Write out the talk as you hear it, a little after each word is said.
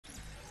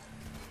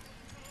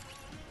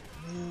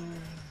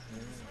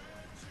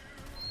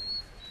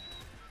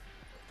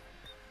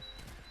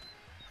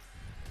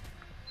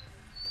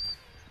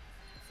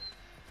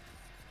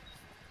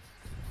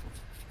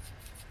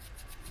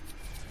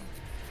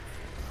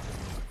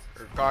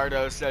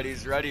Ricardo said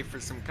he's ready for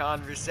some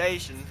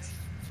conversations.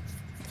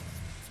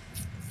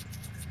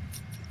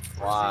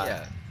 Where's Why? he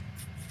at?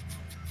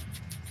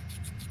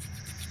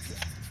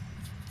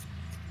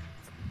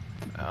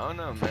 I don't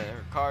know, man.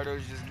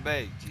 Ricardo's just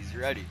baked. He's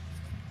ready.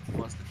 He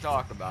wants to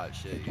talk about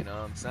shit, you know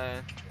what I'm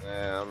saying?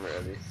 Yeah, I'm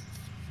ready.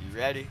 You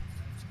ready?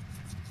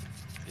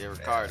 Yeah,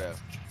 Ricardo.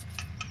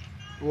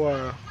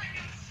 What?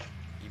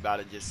 You about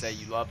to just say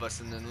you love us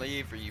and then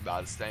leave, or you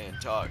about to stay and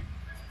talk?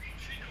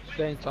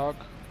 Stay and talk.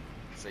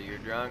 So you're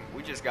drunk?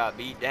 We just got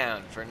beat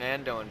down.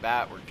 Fernando and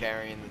Bat were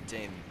carrying the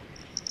team.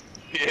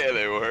 Yeah,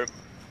 they were.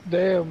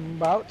 Damn,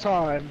 about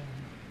time.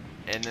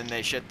 And then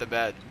they shit the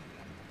bed.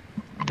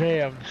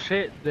 Damn,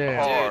 shit,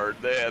 damn. Hard.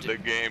 They had the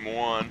game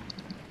won.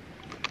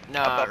 I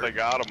Nah, thought they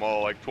got them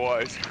all like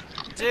twice.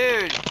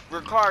 dude,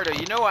 Ricardo,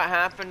 you know what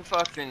happened?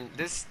 Fucking,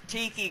 this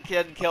Tiki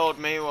kid killed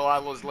me while I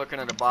was looking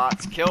at the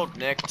bots. Killed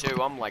Nick,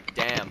 too. I'm like,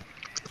 damn.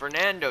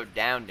 Fernando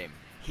downed him.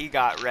 He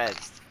got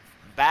rezzed.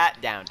 Bat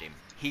downed him.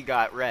 He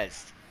got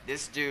rezzed.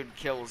 This dude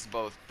kills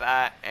both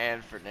Bat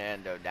and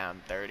Fernando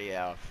down 30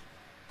 health.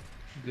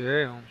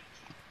 Damn.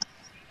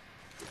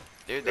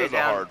 Dude, It they was a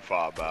down. hard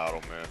fought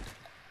battle, man.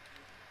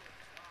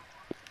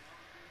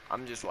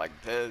 I'm just like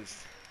pissed.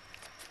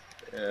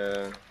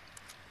 Yeah.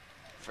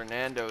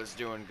 Fernando is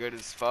doing good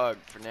as fuck.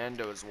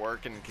 Fernando is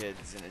working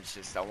kids, and it's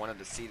just I wanted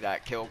to see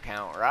that kill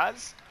count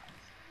rise.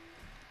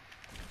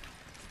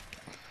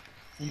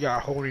 You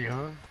got horny,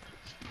 huh?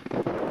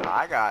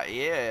 I got,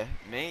 yeah,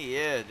 me,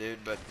 yeah,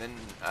 dude, but then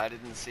I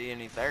didn't see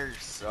any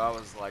thirst, so I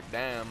was like,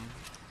 damn.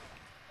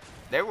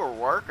 They were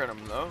working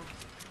them, though.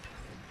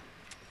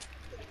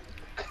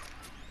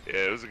 Yeah,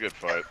 it was a good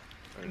fight.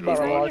 I enjoyed He's He's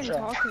it. not watch even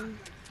out. talking.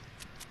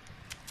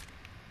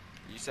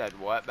 You said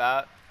what,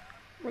 Bat?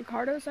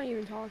 Ricardo's not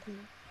even talking.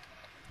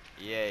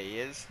 Yeah, he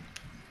is.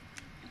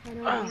 I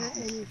don't hear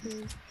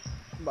anything.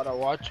 About to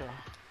watch her.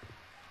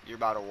 You're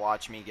about to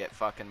watch me get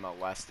fucking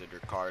molested,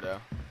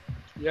 Ricardo.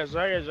 Yes,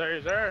 sir, yes, sir,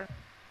 yes, sir.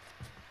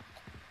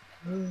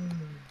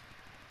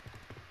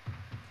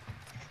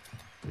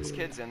 This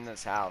kid's in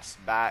this house.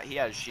 Bat, he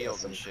has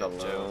shield and shit,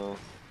 too.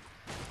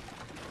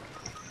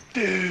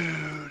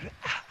 Dude.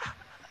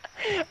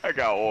 I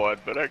got one,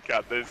 but I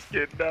got this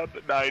kid down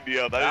to 90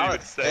 health. I didn't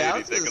even say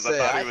anything because I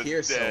thought he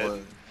was dead.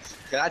 Someone.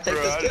 Can I take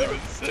Bro, this I kid? didn't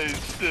even say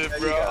shit, Yeah,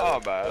 bro. you got Oh,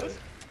 it. man.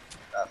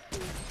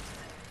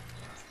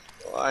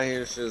 All I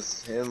hear is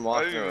just him I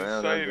walking didn't even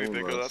around. say not anything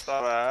doing because I much.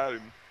 thought I had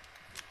him.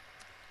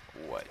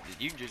 What, did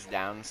you just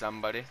down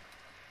somebody?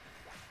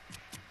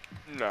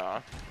 Nah.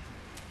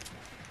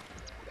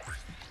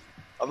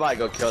 I might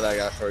go kill that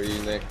guy for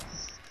you, Nick.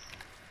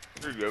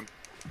 You're good.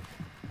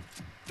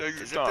 Take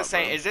your Is it time, the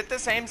same? man. Is it the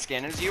same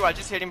skin as you? I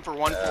just hit him for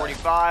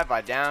 145.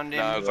 I downed him.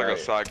 Nah, it's like a Right.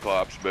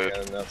 Cyclops, I bitch.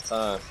 got enough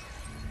time.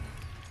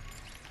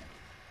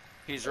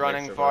 He's Make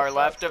running sure far my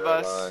left shots of are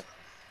us. aligned.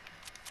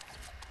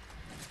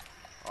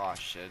 Oh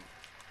shit.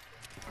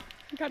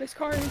 Got his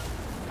card.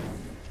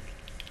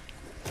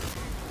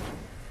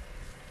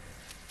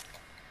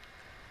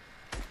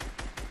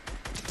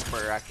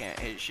 Where I can't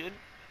hit shit.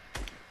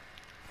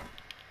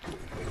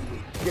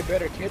 Get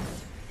better, kid.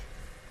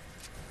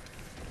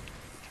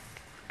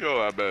 Kill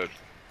that bitch.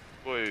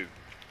 Please.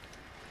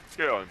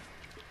 Kill him.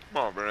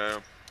 Come on,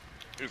 Bernard.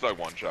 He's like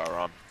one shot,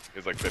 Ron.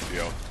 He's like 50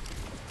 health.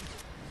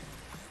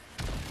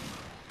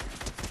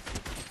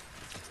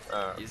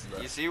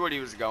 You see what he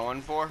was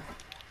going for?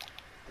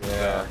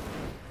 Yeah.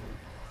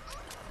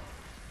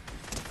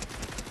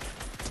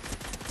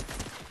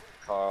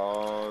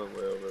 All the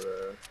way over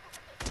there.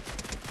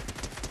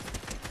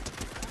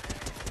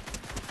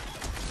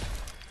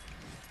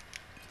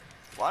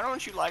 Why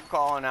don't you like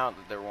calling out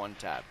that they're one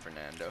tap,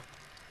 Fernando?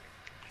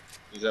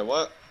 You said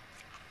what?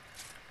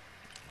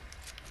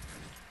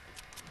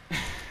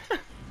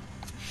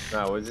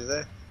 Nah, what'd you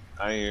say?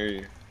 I didn't hear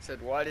you.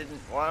 Said why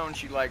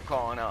don't you like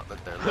calling out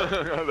that they're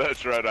low?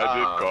 That's right, I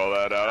did call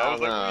that out. I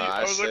was like, no,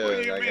 I was like, what do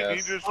should, you I mean? He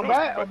guess. just I'm smoked.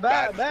 back, My I'm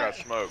back, bat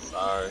just got smoked.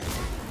 Sorry.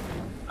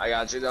 I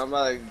got you. I'm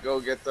about to go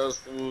get those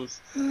fools.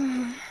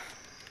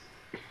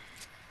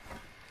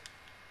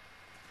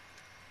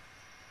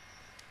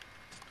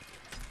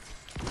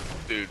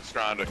 Dude's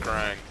trying to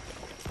crank.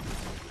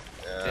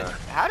 Yeah.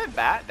 How did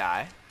Bat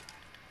die?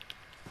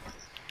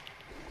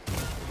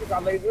 You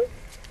got laser?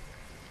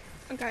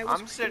 A guy was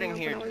I'm sitting freaking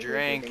here out when I was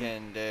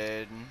drinking,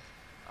 dude.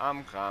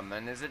 I'm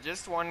coming. Is it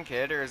just one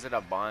kid or is it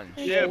a bunch?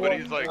 Yeah, but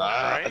he's like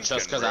cranking,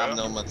 Just because bro. I have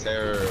no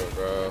material,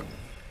 bro.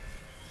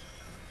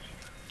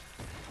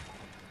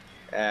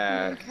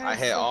 Yeah, Okay, I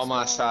hit all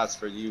my 6 shots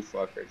for you,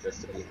 fucker,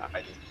 just to be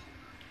hiding.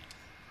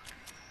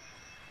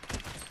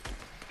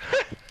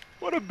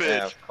 What a bitch.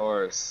 Yeah, of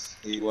course.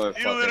 He would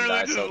You fucking literally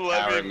die just so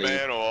let me cowardly.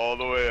 mantle all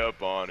the way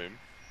up on him.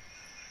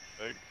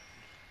 Like,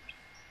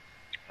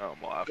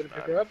 I'm laughing Gonna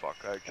pick at her him. up? Fuck,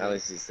 I At can't.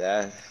 least he's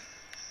dead.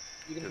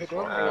 You can It's pick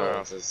her fine. up? I Yeah.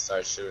 don't just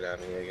start shooting at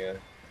me again.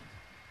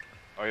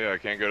 Oh yeah, I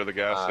can't go to the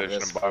gas station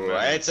This and buy fool.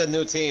 minis. It's a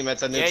new team.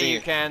 It's a new Yeah, team.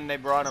 you can. They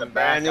brought It's a him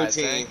back, brand new I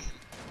team. think.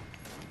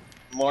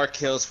 More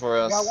kills for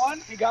You us. got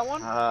one? You got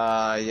one?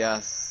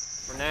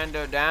 Yes.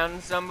 Fernando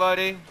down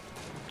somebody.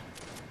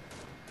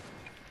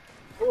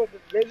 Oh,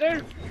 the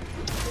laser.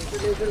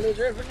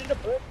 Laser. Fernando,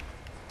 put.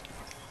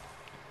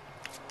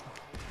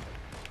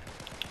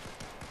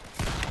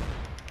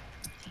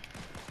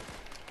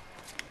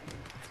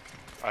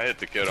 I hit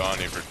the kid on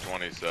you for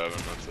 27.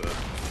 That's it.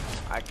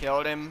 I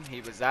killed him.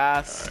 He was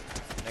ass.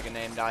 Nigga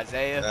named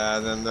Isaiah.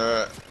 And then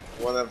there,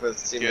 one of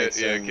his teammates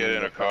Get in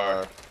the a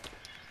car.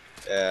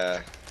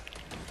 Yeah.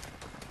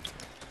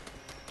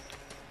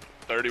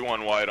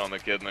 31 white on the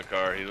kid in the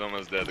car. He's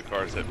almost dead. The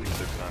car's hit for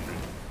 600.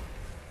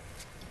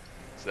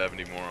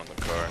 70 more on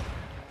the car.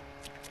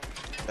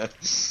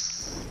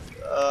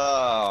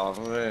 Oh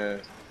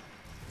man.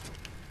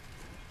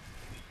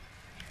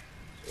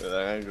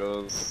 There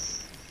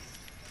goes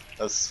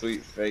a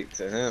sweet fate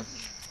to him.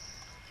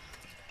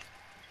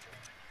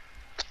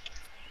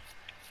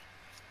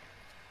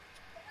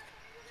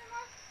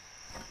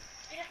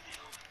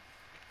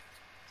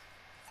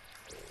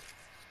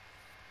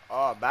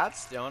 Oh, Bat's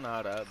still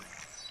not up.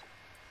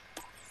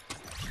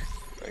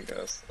 I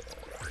guess.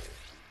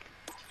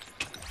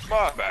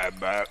 My bad,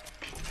 Bat.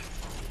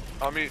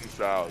 I'm eating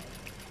salad.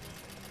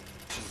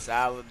 Some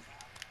salad.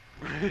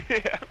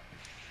 Yeah.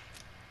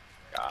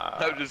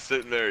 I'm just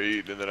sitting there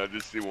eating, and then I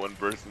just see one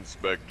person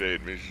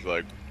spectating me. She's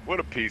like, "What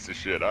a piece of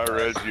shit! I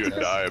read you and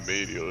die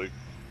immediately."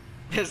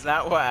 Is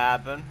that what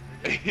happened?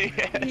 He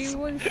Yes.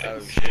 was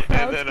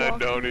And then I crouch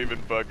don't walking. even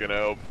fucking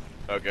help.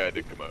 Okay, I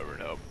did come over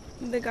and help.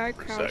 The guy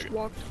for a crouch second.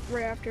 walked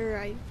right after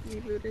I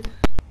rebooted.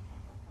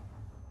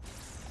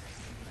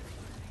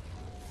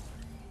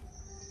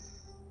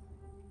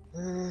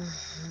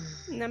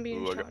 And I'm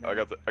being Ooh, shot I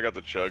at. got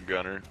the chug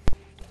gunner.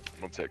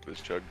 I'll take this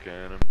chug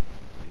cannon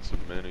and some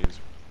minis.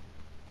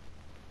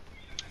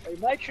 Are you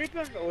mic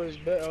tripping or is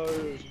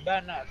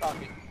bad not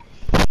talking?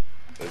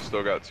 They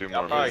still got 2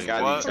 Y'all more probably minis.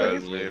 got What? each You other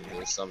guys need.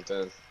 or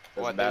something.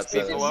 'Cause What, Bat there's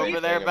said the people same over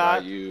there, thing about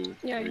Bat? you,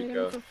 Yeah, I hit him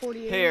Rico. for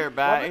 48. Here,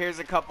 Bat, What? here's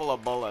a couple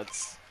of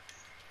bullets.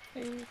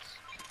 Thanks.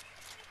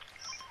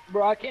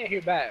 Bro, I can't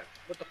hear bad.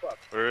 What the fuck?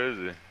 Where is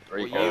he? Well,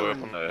 Rico. All the you way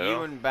and, up on the you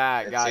hill? and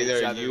Bat It's got each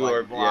either other you like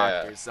or-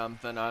 blocked yeah. or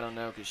something. I don't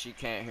know, because she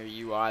can't hear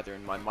you either,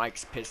 and my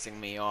mic's pissing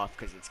me off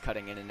because it's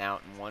cutting in and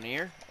out in one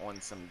ear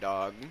on some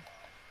dog.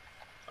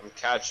 I'm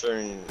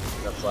capturing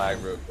the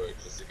flag real quick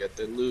just to get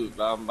the loot,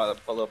 but I'm about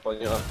to pull up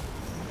on you.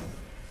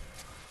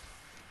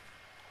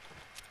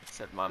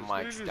 Said my This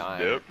mic's dude just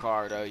dying. dipped.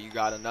 Ricardo, you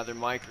got another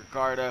mic,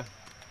 Ricardo?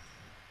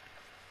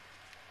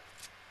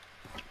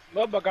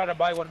 Nope, I gotta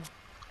buy one.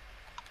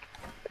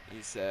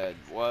 You said,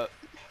 what?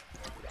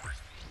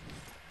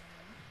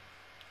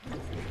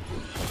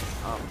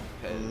 I'm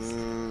pissed.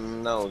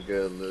 No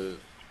good loot.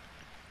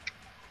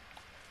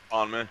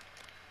 On me.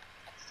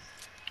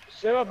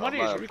 Save up I'm money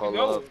about so to we can pull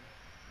go. up.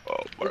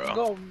 Oh, We can bro.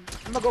 go. I'm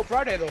gonna go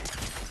Friday though.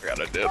 I got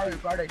a dip.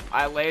 Friday.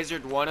 I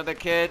lasered one of the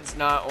kids,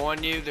 not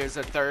on you. There's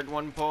a third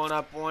one pulling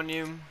up on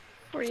you.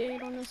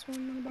 48 on this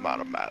one. I'm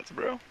out of mats,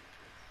 bro.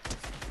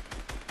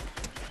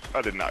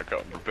 I did not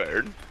come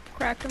prepared.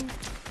 Cracked him.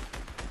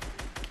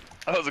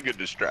 That was a good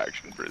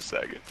distraction for a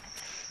second.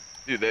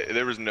 Dude,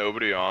 there was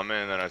nobody on me,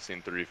 and then I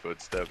seen 3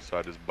 footsteps, so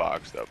I just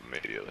boxed up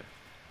immediately.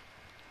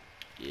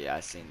 Yeah, I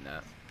seen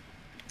that.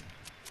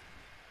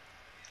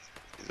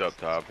 He's up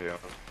top here.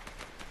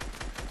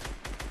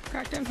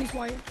 Cracked him. He's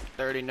white.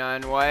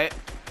 39 white.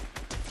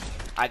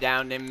 I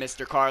downed him,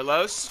 Mr.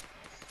 Carlos.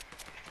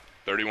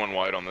 31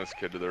 white on this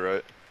kid to the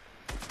right.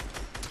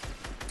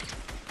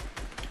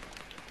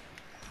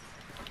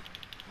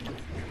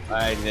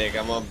 Alright, Nick,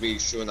 I'm gonna be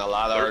shooting a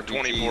lot of RPGs.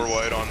 24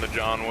 white on the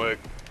John Wick.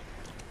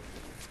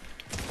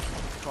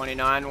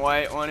 29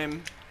 white on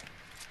him.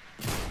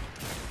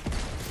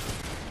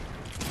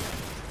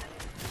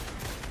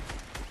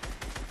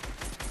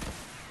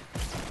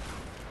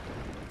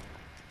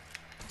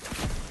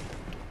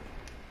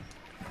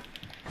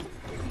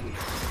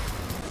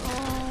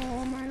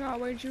 Oh my god,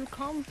 where'd you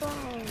come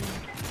from?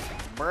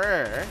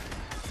 Brrr.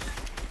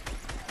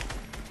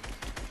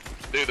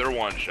 Dude, they're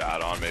 1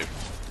 shot on me.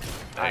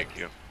 Thank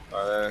you.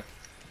 Are there?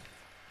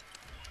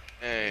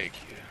 Thank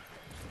you.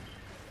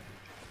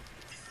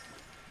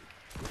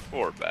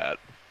 Poor Bat.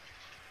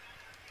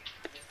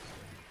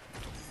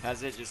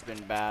 Has it just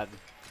been bad?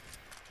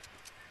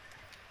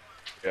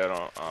 Yeah, I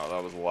don't.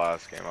 That was the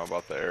last game. How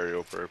about the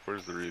aerial perk?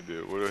 Where's the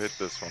reboot? We'll hit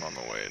this one on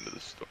the way into the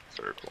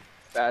circle.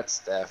 That's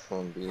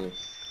definitely.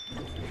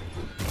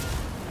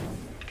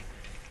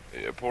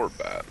 Yeah, poor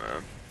Bat,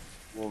 man.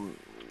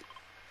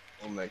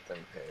 We'll make them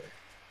pay.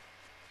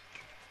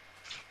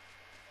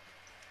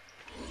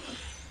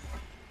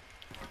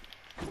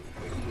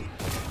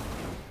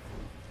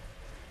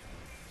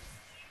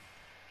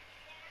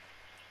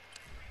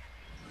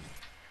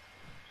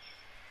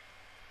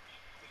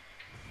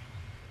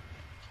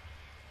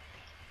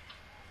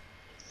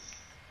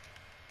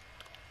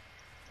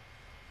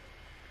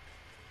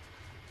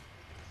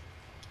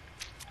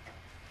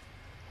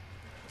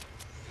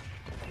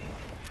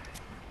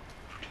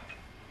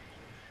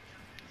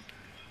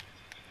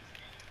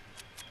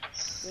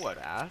 What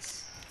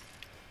ass?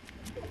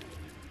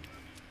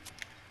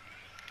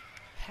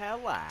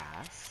 Hell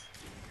ass.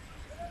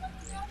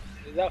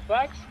 Is that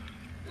facts?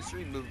 This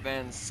reboot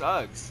van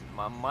sucks.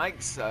 My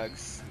mic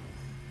sucks.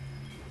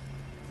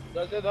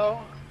 Does it though?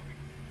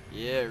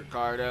 Yeah,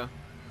 Ricardo.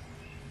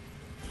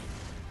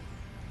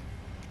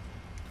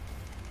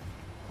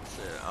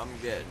 Shit, I'm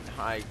getting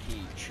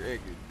high-key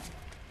triggered.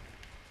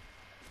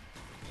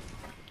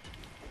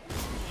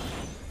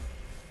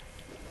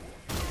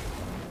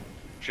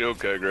 Shield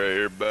keg right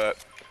here,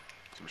 bet.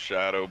 Some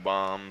shadow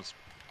bombs.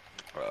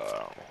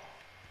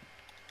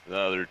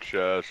 Another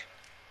chest.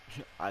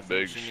 I think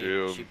Big she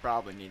shield. she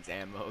probably needs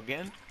ammo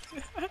again.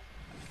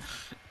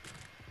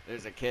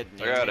 There's a kid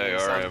I near got me or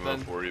AR ammo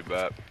something. for you,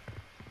 bet.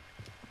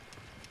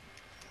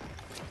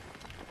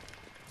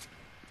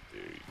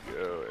 There you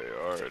go,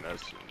 AR and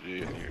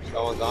SMG, and here's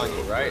Someone's on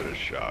you, right? a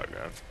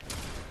shotgun.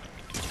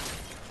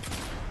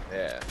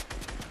 Yeah.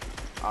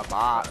 A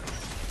bot.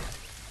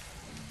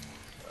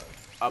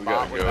 A We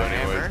bot gotta with go a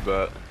anyways, hammer.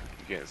 but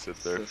you can't sit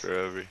there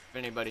forever. If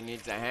anybody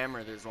needs a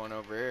hammer, there's one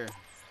over here.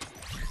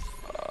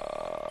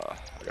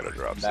 I gotta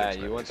drop Matt,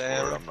 6 you want minis the for it.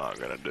 hammer? I'm not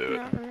gonna do it.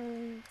 Not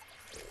really.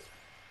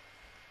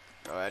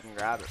 Go ahead and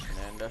grab it,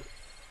 Fernando.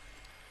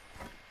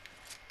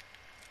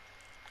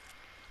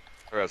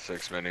 I got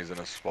 6 minis and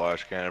a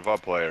splash can. If I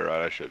play it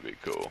right, I should be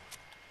cool.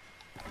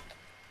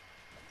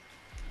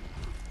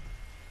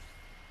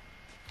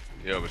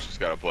 Yeah, but just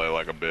gotta play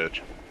like a bitch.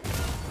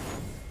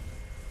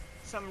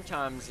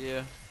 Sometimes,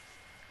 yeah.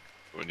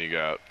 When you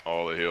got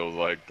all the heals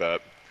like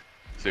that,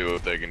 see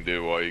what they can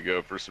do while you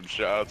go for some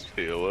shots,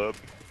 heal up.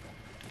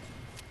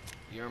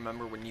 You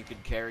remember when you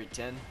could carry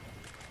 10?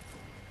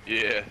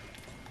 Yeah.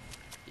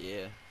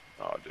 Yeah.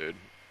 Oh, dude.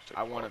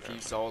 I won a few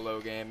solo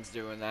games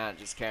doing that,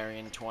 just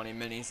carrying 20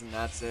 minis and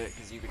that's it,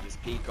 because you could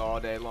just peek all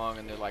day long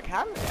and they're like,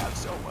 how do they have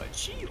so much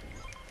shield?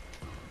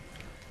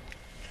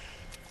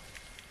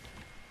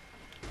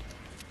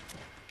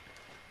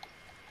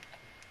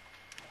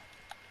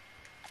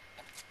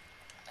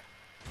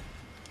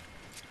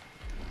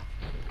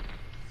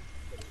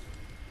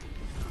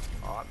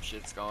 Oh,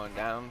 shit's going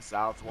down,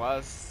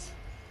 southwest.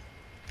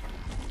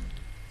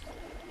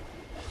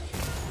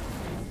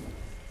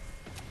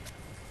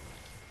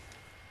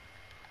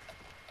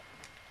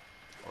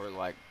 Or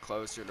like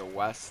closer to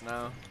west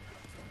now.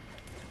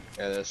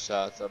 Yeah, there's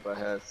shots up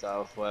ahead,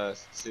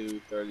 southwest,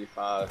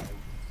 235.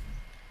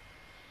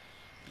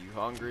 You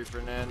hungry,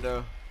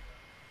 Fernando?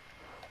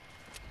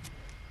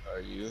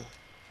 Are you?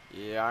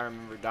 Yeah, I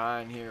remember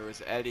dying here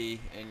with Eddie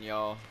and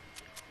y'all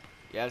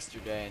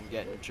yesterday and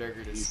getting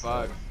triggered as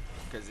fuck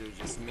because it was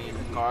just me and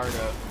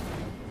Ricardo.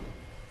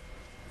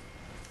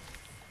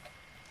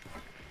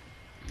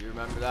 You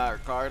remember that,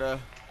 Ricardo?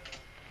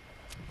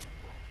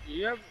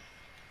 Yep.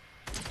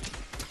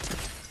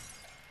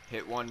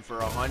 Hit one for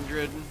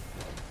 100.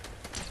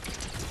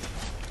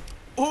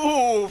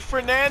 Ooh,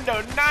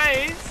 Fernando,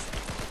 nice!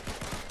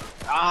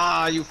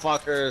 Ah, you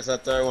fuckers!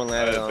 That third one I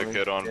landed hit on the me.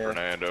 kid on Yeah.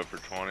 Fernando for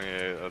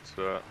 28, that's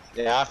it.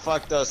 Yeah, I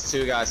fucked those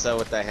two guys up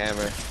with the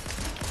hammer.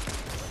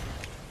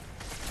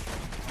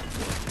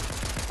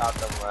 Got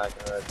them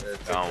lacking right there.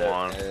 Down Took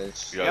one.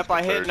 advantage. You guys Yep,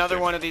 I hit first, another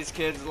dude. one of these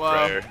kids low.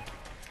 Right here.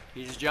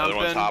 He's Another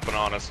one's jumping. hopping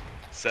on us.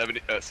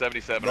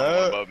 77 on No.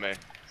 one above me.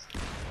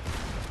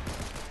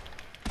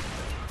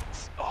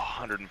 Oh,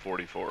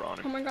 144 on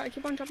Oh him. my god, I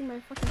keep on dropping my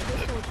fucking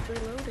pistol. It's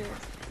reloaded.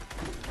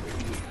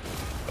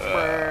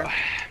 Brrr.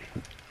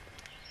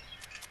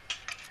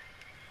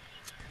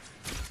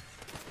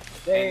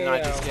 And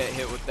I just get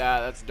hit with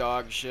that. That's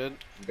dog shit.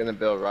 I'm gonna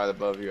build right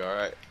above you,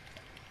 alright?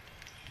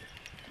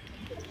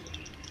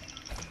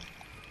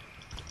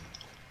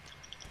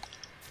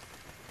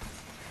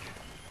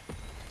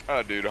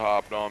 That dude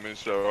hopped on me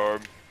so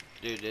hard.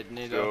 Dude, didn't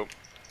he Still,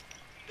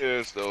 though?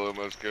 yeah, still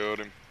almost killed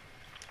him.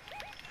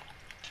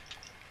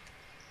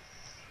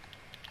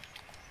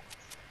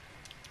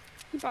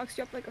 He boxed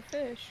you up like a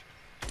fish.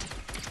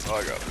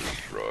 I got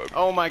destroyed.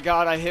 Oh my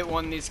god, I hit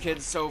one of these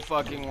kids so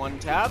fucking one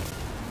tap.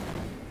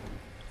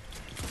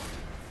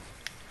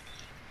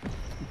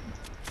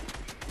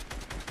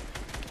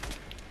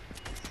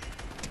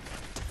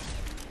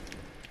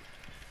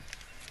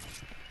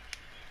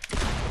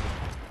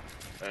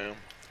 Damn.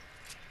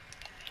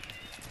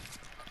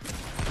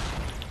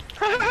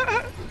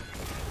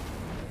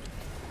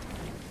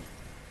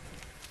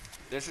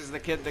 This is the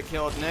kid that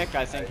killed Nick.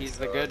 I think he's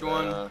the good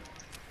one.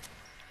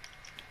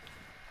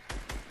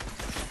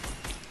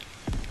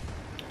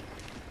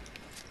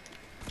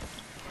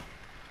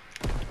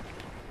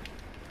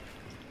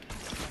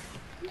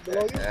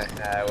 Below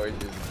you? We're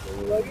just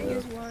Below you?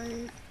 He's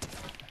white.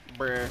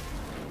 Brrr.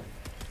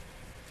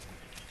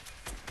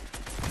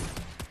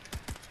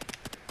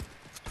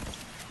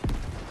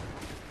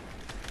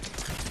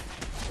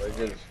 We're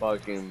just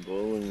fucking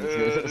bullying. Yeah,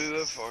 dude,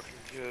 that fucking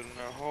kid,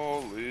 man.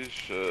 Holy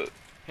shit.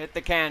 Hit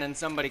the cannon.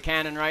 Somebody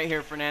cannon right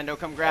here, Fernando.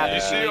 Come grab You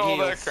it. see He all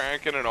that heals.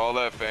 cranking and all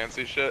that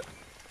fancy shit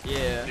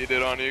Yeah. he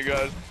did on you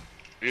guys?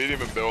 He didn't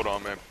even build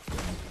on me.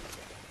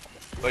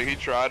 Like, he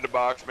tried to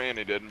box me and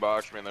he didn't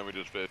box me, and then we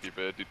just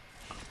 50-50.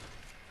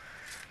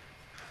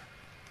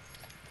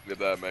 If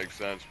that makes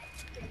sense.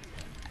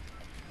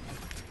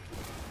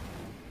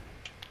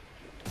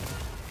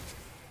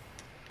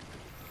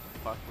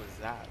 Fuck was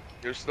that?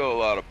 There's still a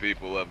lot of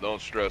people left.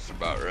 Don't stress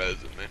about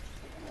resin me.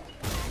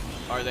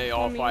 Are they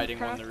all Homie, fighting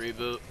on cracked. the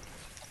reboot?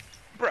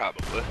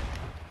 Probably.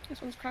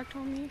 This one's cracked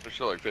on me. There's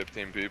still like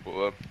 15 people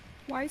left.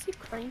 Why is he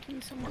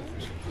cranking so much?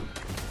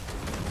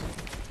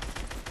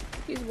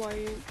 He's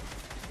white.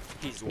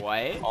 He's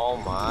white? Oh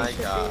my He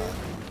should god.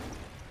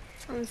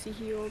 be. Unless he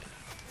healed.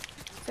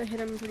 So I hit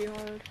him pretty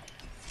hard.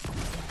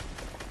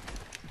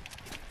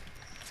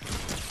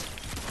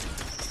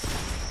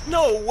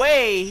 No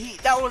way!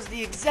 That was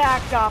the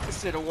exact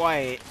opposite of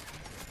white.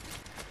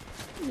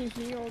 He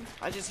healed.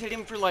 I just hit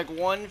him for like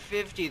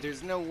 150.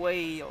 There's no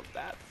way he healed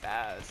that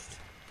fast.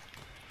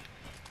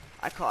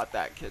 I caught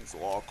that kid's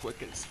wall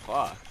quick as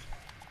fuck.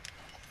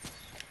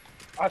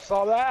 I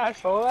saw that. I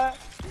saw that.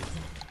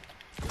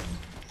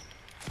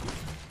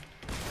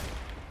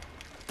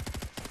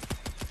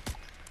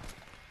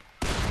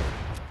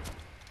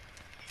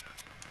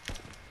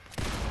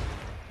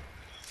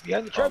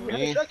 Behind the truck.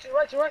 Behind the me? truck. To the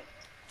right. To the right.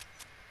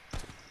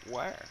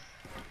 Where?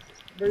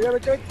 Behind the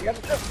truck. Behind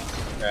the truck.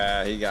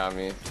 Yeah, he got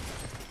me.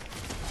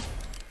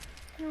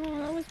 Oh,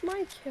 that was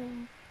my kill.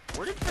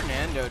 Where did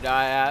Fernando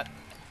die at?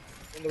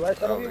 On the right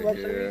side of you. Over Right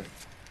side of here. you.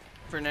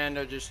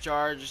 Fernando just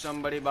charged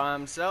somebody by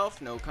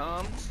himself, no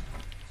comms.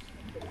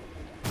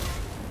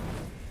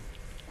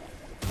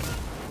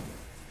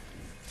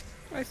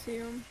 I see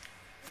him.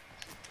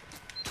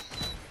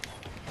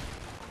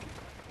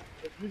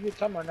 It's usually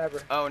time or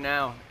never. Oh,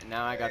 now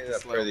I got He's the a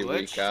slow pretty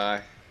weak glitch.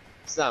 guy.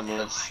 It's not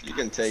much. You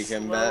can take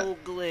him back. Slow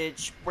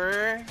glitch,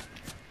 brr.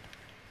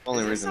 Only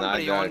Is there reason I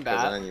somebody died on because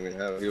I bat? didn't even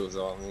have heals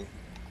on me.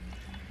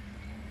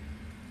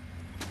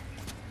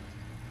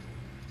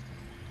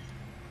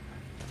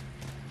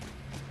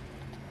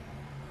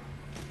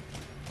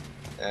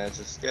 Yeah,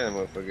 just get him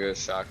with a good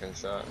shotgun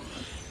shot.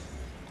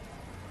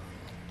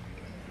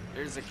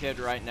 There's a kid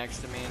right next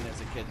to me, and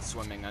there's a kid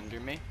swimming under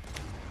me.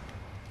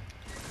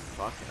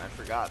 Fucking, I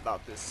forgot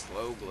about this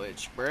slow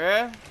glitch,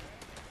 bruh.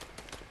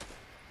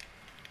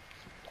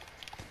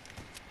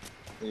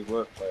 He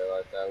would play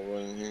like that,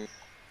 wouldn't he?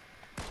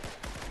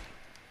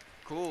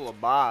 Cool, a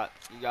bot.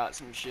 You got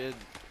some shit.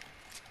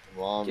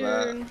 Come on,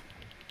 man. Dude.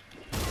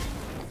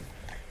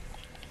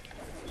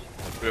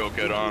 Feel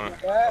good on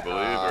it, I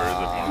believe, or is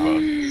it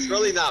more It's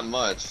really not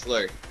much.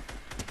 Look,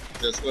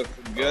 just with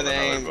good another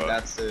aim, bug.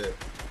 that's it.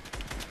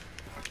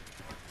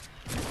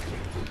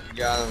 You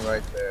got him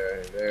right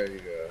there. There you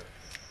go.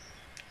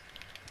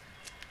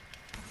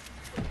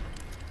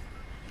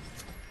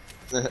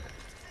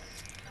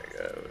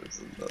 That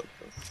was nothing.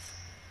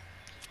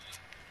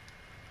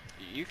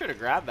 You could have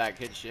grabbed that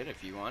kid's shit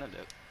if you wanted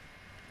it.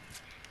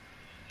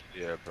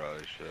 Yeah,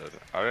 probably should.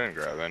 I didn't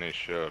grab any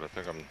shit. I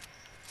think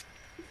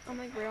I'm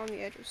like right on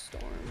the edge of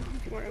storm.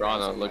 If you want to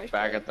Rana, look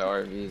back at the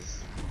RVs.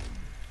 Is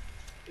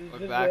Look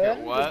this back the at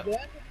end? what? Is this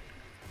the end?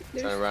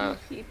 There's Turn around.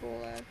 2 people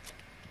left.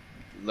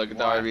 Look at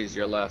the Why? RVs,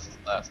 your left.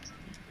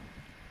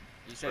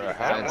 You said Bruh, you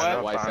how got am I Fence, what? the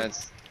not white fine?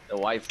 fence. The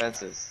white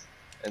fences.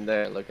 In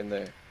there, look in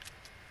there.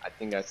 I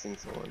think I seen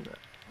someone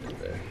in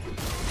there.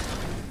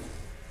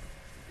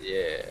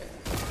 Yeah.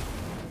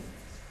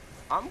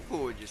 I'm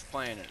cool with just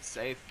playing it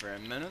safe for a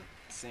minute.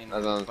 Seeing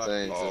That's who what the I'm fuck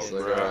saying. these Oh, Just kids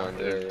look bruh. are. around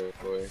there real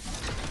quick.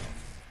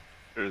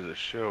 there's a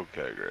shield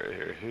keg right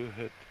here. Who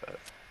hit that?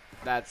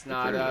 That's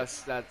not Sure.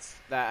 us. That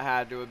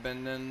had to have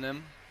been in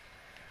them.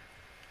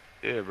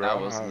 Yeah, bro.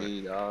 That was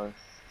me, dog.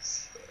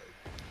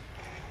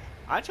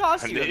 I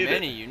tossed I you a need it.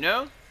 mini, you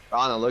know?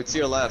 Rana, look to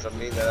your left. I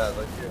mean that.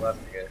 Look to your left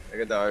again.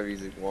 Look at the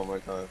RVs one more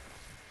time.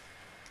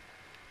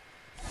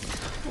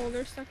 Well,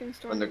 they're stuck in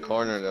storm. In the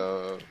corner,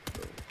 though.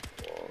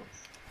 Wall.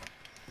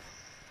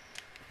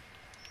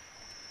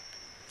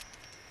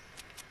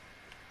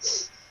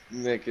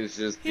 Nick is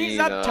just He's being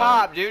up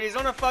top, dude. He's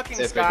on a fucking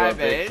typical sky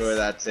Bigfoot base.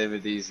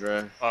 activities,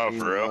 bro. Oh, Eating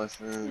for real?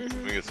 mushrooms.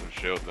 Let me get some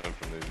shield then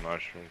from these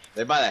mushrooms.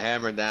 They about to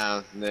hammer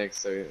down, Nick,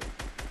 so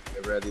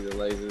get ready to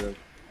laser them.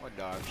 What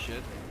dog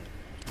shit?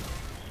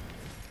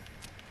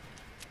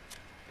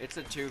 It's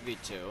a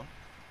 2v2.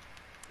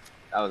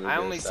 That was a I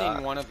good only shot.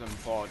 seen one of them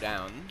fall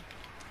down.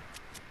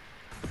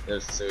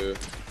 There's two.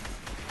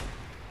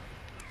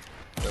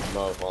 They're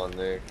both on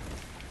Nick.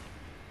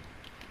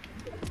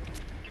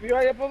 Can we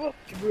ride up above?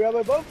 Can we ride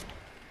above?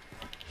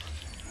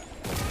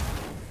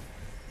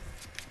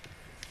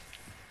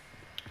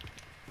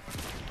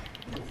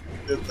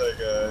 Get that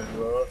guy,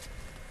 bro.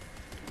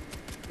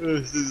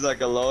 This is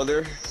like a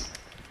loader.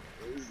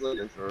 He's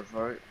looking for a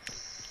fight.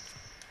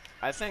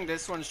 I think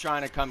this one's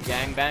trying to come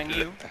gangbang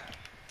you.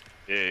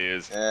 Yeah, he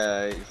is.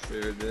 Yeah, he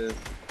sure did.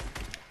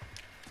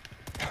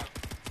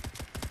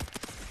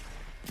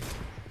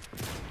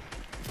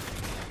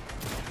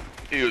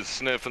 He was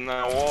sniffing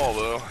that wall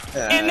though.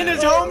 And then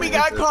his Yeah, homie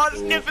got that's caught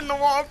cool. sniffing the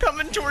wall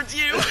coming towards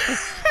you.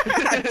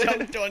 I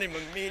jumped on him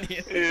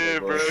immediately. Yeah, They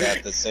bro. both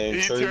got the same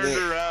He turned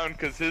treatment. around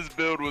because his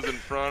build was in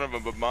front of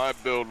him, but my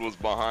build was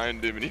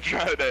behind him, and he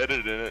tried to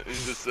edit in it. He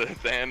just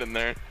standing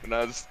there, and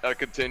I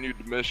continued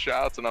to miss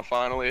shots, and I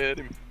finally hit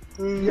him.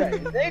 Yeah,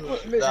 Nick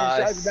was missing Nice.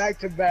 shots back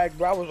to back,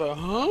 bro. I was like,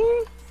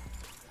 huh?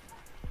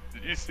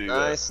 Did you see that?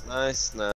 Nice, nice, nice.